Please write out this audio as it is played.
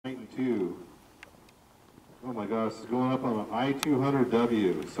my gosh, it's going up on an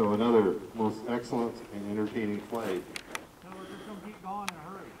I-200W, so another most excellent and entertaining flight. No, we're just going to keep going in a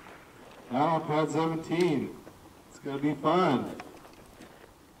hurry. Now on pad 17. It's going to be fun.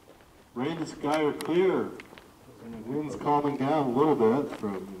 Rain and sky are clear. And the wind's calming down a little bit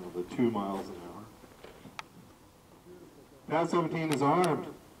from the 2 miles an hour. Pad 17 is armed.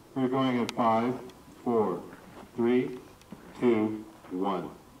 We're going at 5, 4, 3, 2, 1.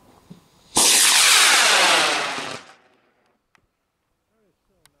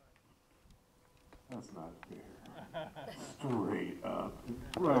 That's not fair. Straight up.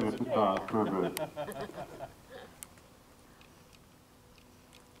 Right at the top. Perfect.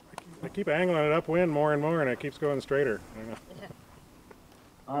 I keep angling it upwind more and more, and it keeps going straighter.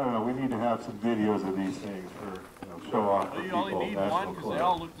 I don't know. We need to have some videos of these things for show off. Well, you only need one because they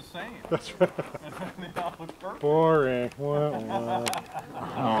all look the same. That's right. They all look perfect. Boring.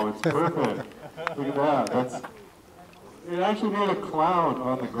 Oh, it's perfect. Look at that. It actually made a cloud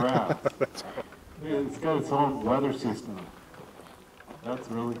on the grass. It's got its own weather system. That's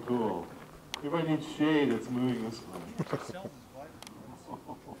really cool. If I need shade, it's moving this way.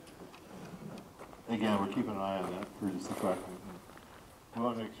 Again, we're keeping an eye on that for just a second. We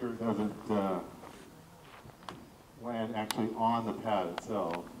want to make sure it doesn't land actually on the pad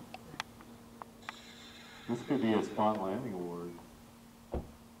itself. This could be a spot landing award.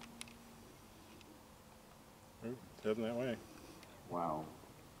 It's heading that way. Wow.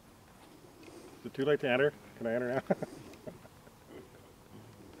 Is it too late to enter? Can I enter now?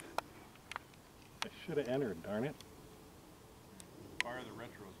 I should have entered, darn it. Fire the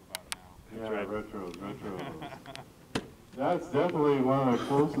retros about now. Yeah, right. retros. That's definitely one of the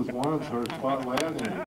closest ones for spot landing.